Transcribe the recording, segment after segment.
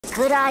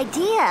Good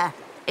idea.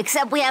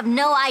 Except we have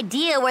no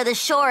idea where the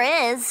shore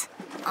is.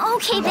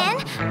 Okay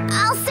then,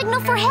 I'll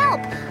signal for help.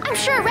 I'm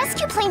sure a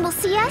rescue plane will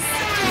see us.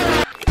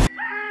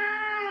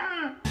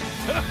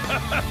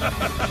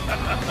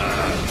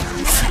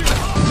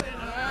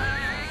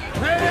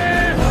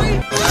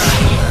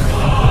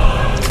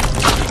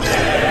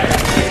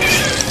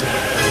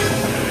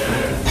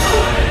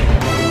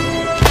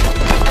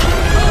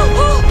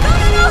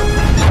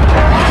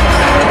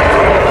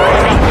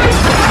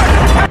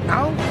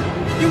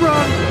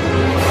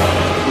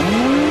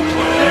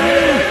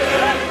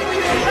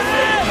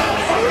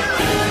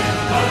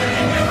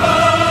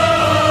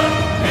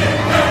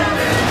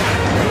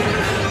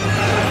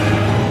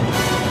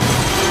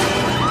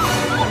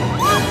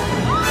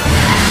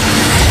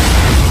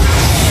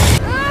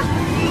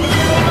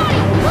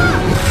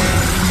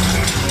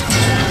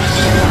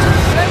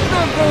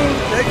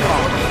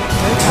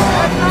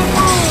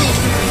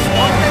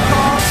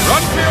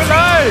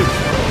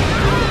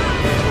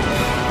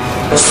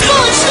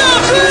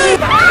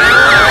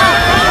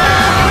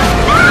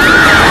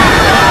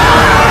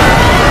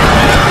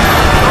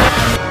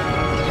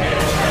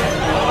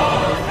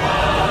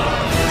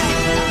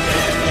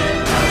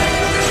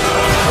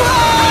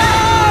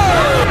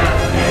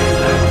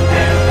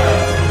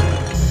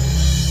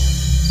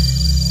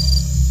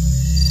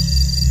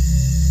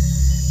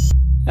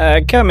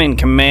 Come in,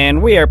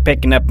 Command. We are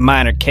picking up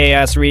minor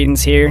chaos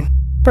readings here.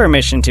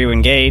 Permission to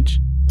engage.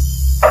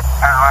 Clear,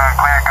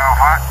 go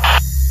for it.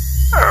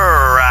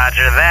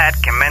 Roger that.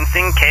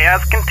 Commencing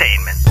chaos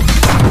containment.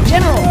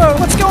 General,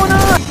 what's going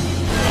on?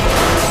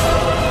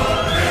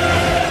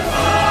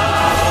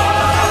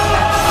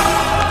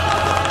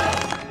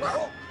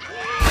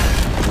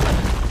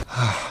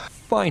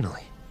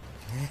 Finally.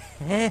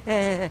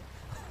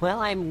 Well,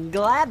 I'm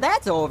glad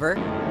that's over.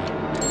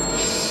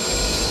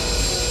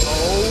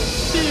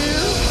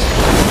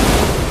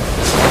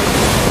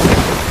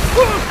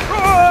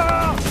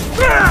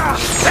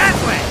 That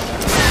way!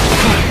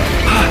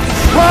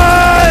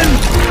 Run!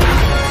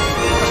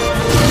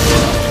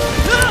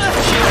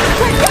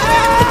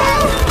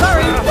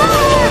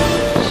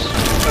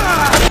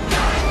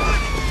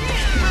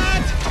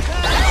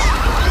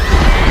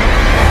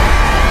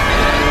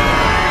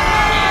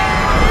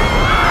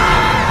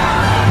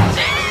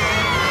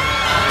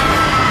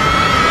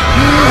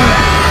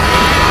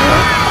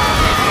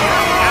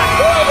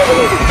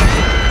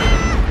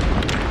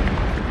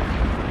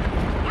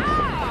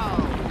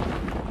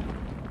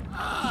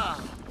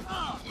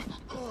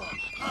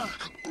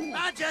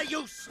 Roger,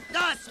 you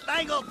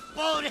star-spangled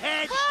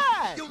bonehead!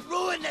 Hey! You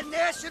ruined the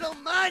national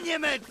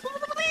monument!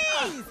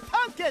 Please,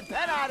 don't get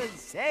bent out and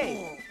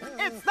say.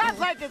 It's not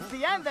like it's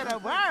the end of the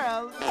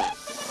world.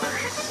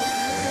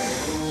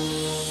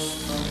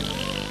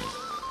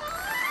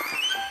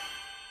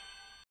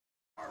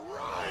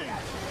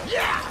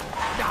 Yeah!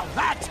 Now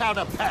that's how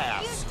to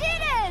pass! You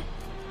did it!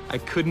 I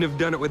couldn't have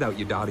done it without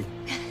you, Dottie.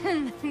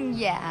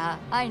 Yeah,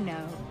 I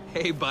know.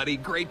 Hey, buddy,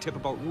 great tip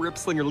about Rip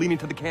Slinger leaning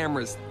to the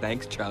cameras.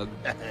 Thanks, Chug.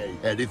 Hey,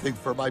 anything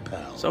for my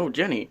pal. So,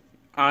 Jenny,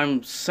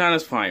 I'm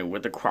satisfied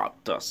with the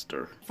crop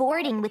duster.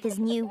 Boarding with his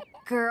new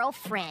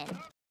girlfriend.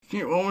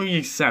 You only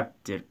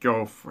accepted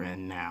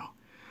girlfriend now.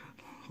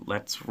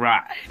 Let's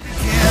ride.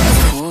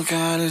 Oh,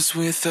 God is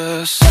with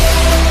us.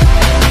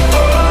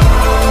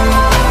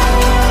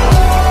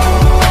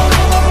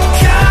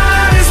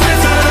 God is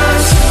with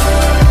us.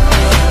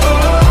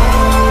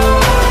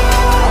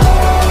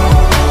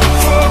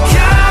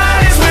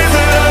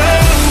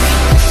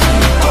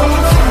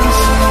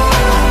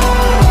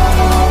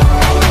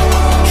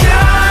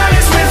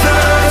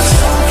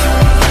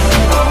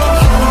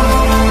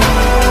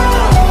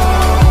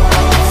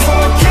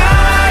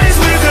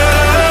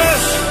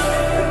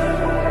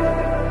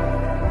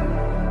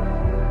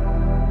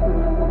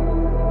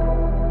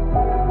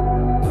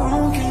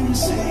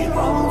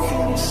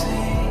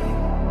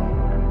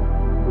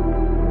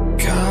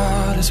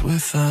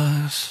 With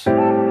us.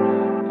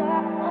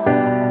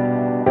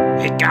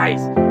 Hey guys,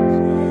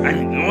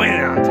 I'm going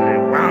out to the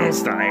wrong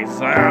side,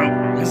 so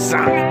I'm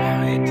sorry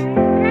about it.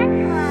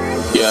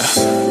 Yeah,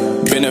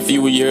 been a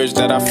few years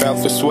that I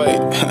felt this way.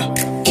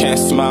 Can't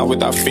smile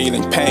without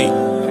feeling pain.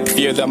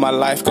 Fear that my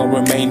life gon'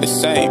 remain the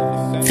same.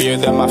 Fear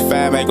that my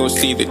fam ain't gon'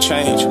 see the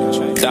change.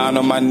 Down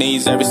on my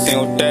knees every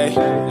single day.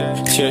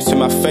 Tears to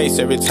my face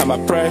every time I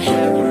pray.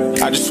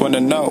 I just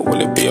wanna know,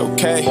 will it be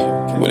okay?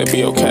 Will it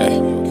be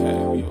okay?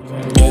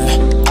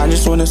 I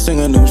just wanna sing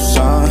a new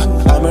song.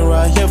 I've been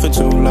right here for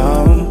too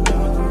long.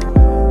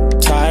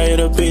 Tired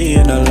of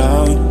being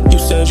alone. You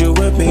said you're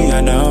with me, I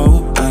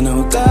know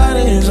God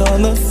is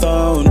on the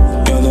phone.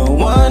 You're the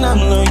one I'm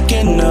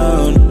looking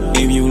on.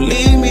 If you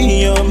leave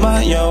me on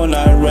my own,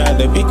 I'd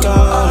rather be gone.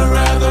 I'd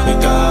rather be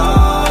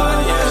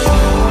gone,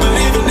 yeah. But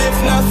even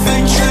if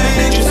nothing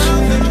changes,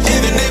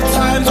 even if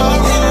times are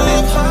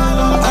rough,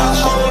 I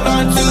hold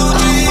on to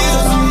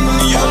Jesus.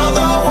 You're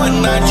the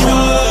one I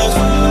trust.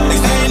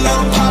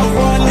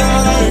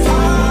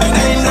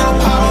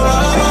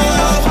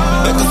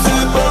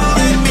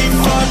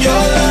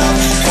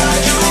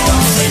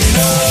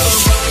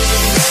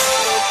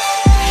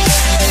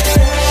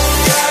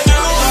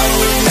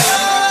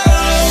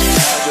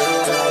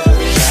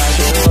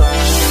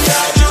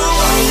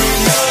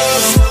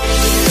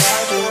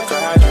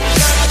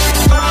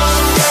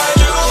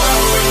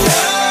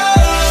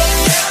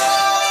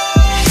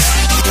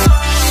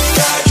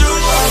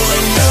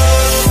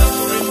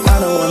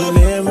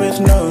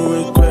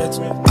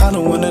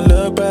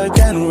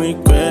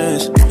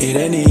 it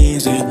ain't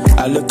easy.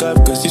 I look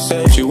up cause you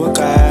said you would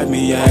guide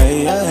me,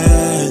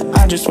 yeah.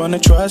 I just wanna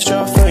trust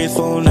your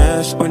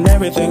faithfulness when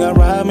everything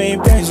around me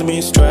brings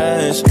me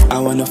stress. I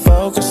wanna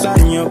focus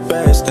on your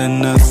best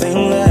and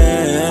nothing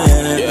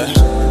less. Yeah.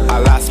 I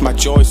lost my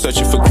joy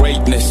searching for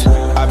greatness.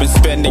 I've been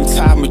spending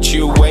time with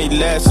you way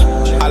less.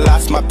 I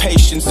lost my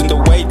patience in the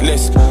wait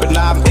list, but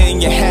now I'm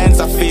in your hands,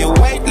 I feel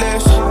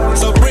weightless.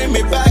 So bring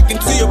me back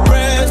into your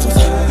presence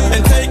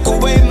and take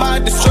away my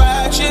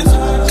distractions,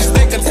 cause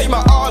they can take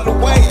my all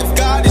away. If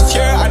God is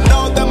here, I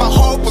know that my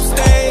hope will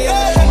stay.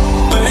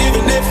 But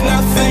even if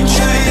nothing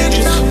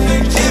changes,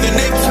 even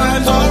if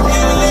times are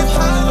rough,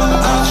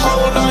 I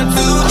hold on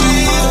to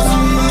Jesus.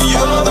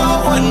 You're the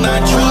one I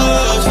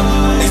trust.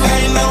 There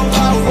ain't no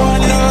power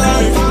on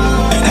earth,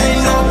 and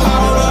ain't no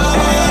power on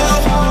hell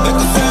that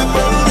can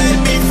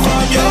separate me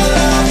from your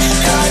love.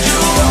 God, you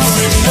are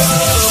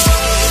enough.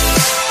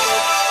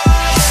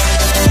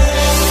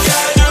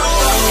 God, you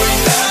are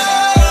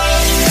enough.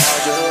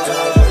 God,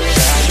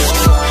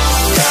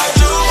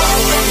 you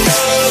are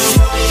enough.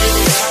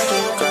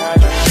 God,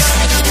 you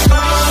are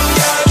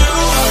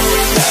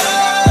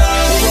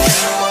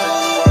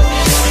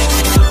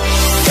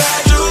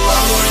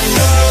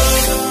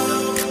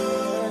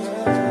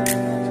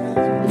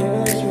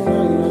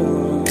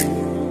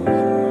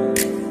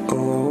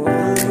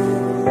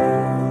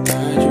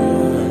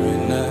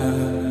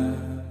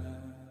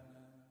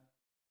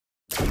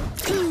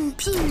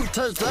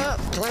Take that,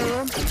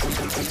 clam.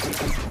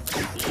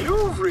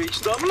 You've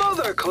reached the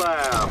mother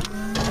clam.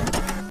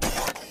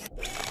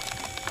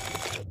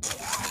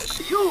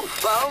 You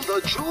found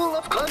the Jewel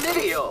of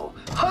Clenidio.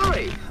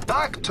 Hurry,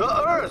 back to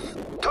Earth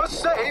to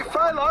save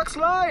Frylock's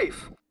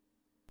life.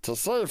 To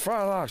save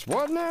Frylock's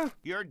what now?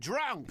 You're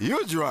drunk.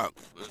 You're drunk.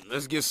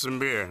 Let's get some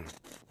beer.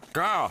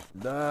 Carl,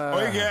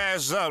 wake your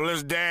ass up.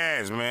 Let's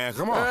dance, man.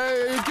 Come on.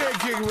 Hey, you can't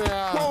kick me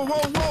out. Whoa,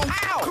 whoa, whoa.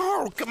 Ow.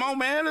 Carl, come on,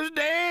 man. Let's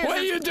dance. What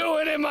are you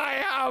doing in my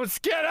house?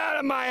 Get out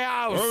of my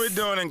house. What are we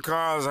doing in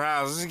Carl's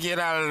house? Let's get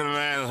out of the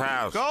man's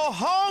house. Go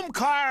home,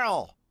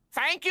 Carl.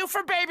 Thank you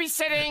for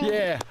babysitting.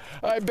 Yeah,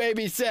 I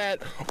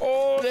babysat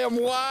all them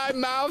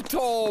wide-mouthed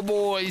tall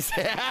boys.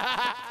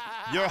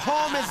 Your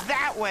home is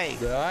that way.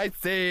 I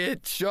see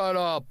it. Shut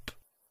up.